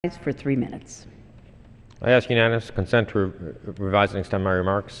For 3 minutes. I ask unanimous consent to revise and extend my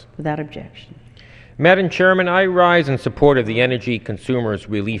remarks. Without objection. Madam Chairman, I rise in support of the Energy Consumers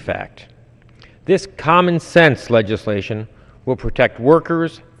Relief Act. This common sense legislation will protect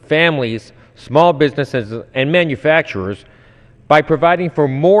workers, families, small businesses, and manufacturers by providing for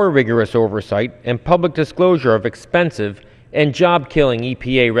more rigorous oversight and public disclosure of expensive and job-killing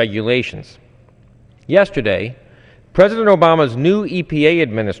EPA regulations. Yesterday, President Obama's new EPA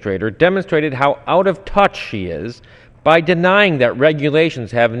administrator demonstrated how out of touch she is by denying that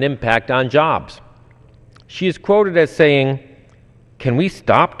regulations have an impact on jobs. She is quoted as saying, "Can we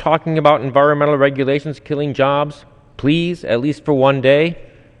stop talking about environmental regulations killing jobs, please, at least for one day?"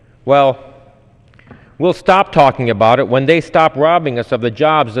 Well, we'll stop talking about it when they stop robbing us of the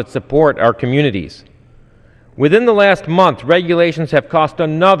jobs that support our communities. Within the last month, regulations have cost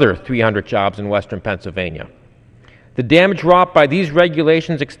another 300 jobs in western Pennsylvania. The damage wrought by these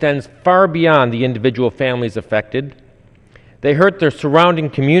regulations extends far beyond the individual families affected. They hurt their surrounding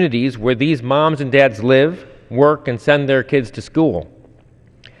communities where these moms and dads live, work, and send their kids to school.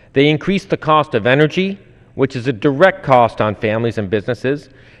 They increase the cost of energy, which is a direct cost on families and businesses,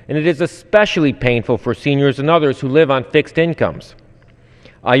 and it is especially painful for seniors and others who live on fixed incomes.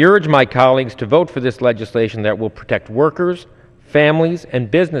 I urge my colleagues to vote for this legislation that will protect workers, families,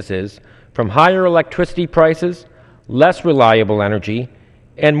 and businesses from higher electricity prices, less reliable energy,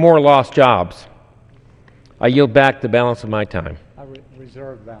 and more lost jobs. I yield back the balance of my time. I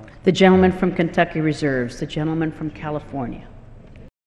reserve balance. The gentleman from Kentucky reserves. The gentleman from California.